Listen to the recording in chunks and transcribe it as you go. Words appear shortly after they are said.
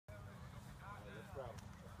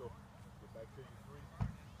till you three,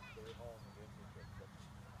 stay at home, and then do that.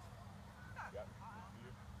 Got it.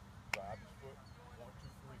 Here, drive his foot. 1, 2,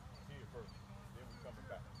 3. Here first. Then we coming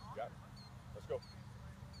back. Got it. Let's go.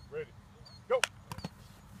 Ready. Go.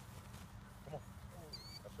 Come on.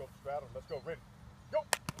 Let's go. Straddle. Let's go. Ready. Go.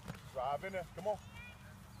 Drive in there. Come on.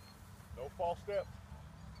 No false steps.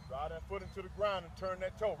 Drive that foot into the ground and turn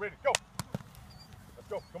that toe. Ready. Go. Let's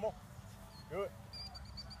go. Come on. Good.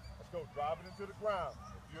 Let's go. Drive it into the ground.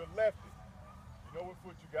 If you're a lefty, you know what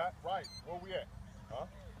foot you got. Right. Where we at? Huh?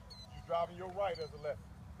 You driving your right as a lefty.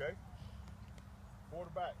 Okay?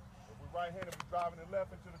 Quarterback. If we're right-handed, we're driving the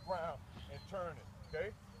left into the ground and turn it.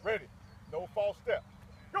 Okay? Ready. No false step.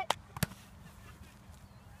 Go.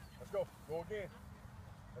 Let's go. Go again.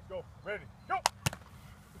 Let's go. Ready. Go.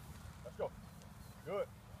 Let's go. Good.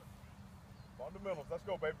 Fundamentals. Let's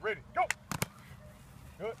go, baby. Ready. Go.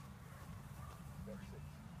 Good. Step 6.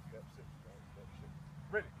 Step 6. Step 6.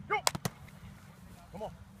 Ready. Go. Come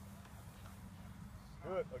on.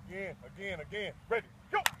 Good. Again. Again. Again. Ready.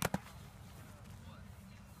 Go.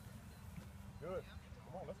 Good.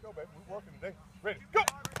 Come on. Let's go, baby. We're working today. Ready. Go.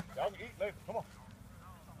 Y'all can eat later. Come on.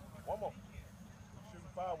 One more. We're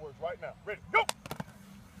shooting fireworks right now. Ready. Go.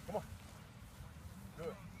 Come on.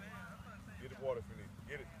 Good. Get it water if you need.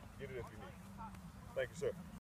 Get it if you need. Thank you, sir.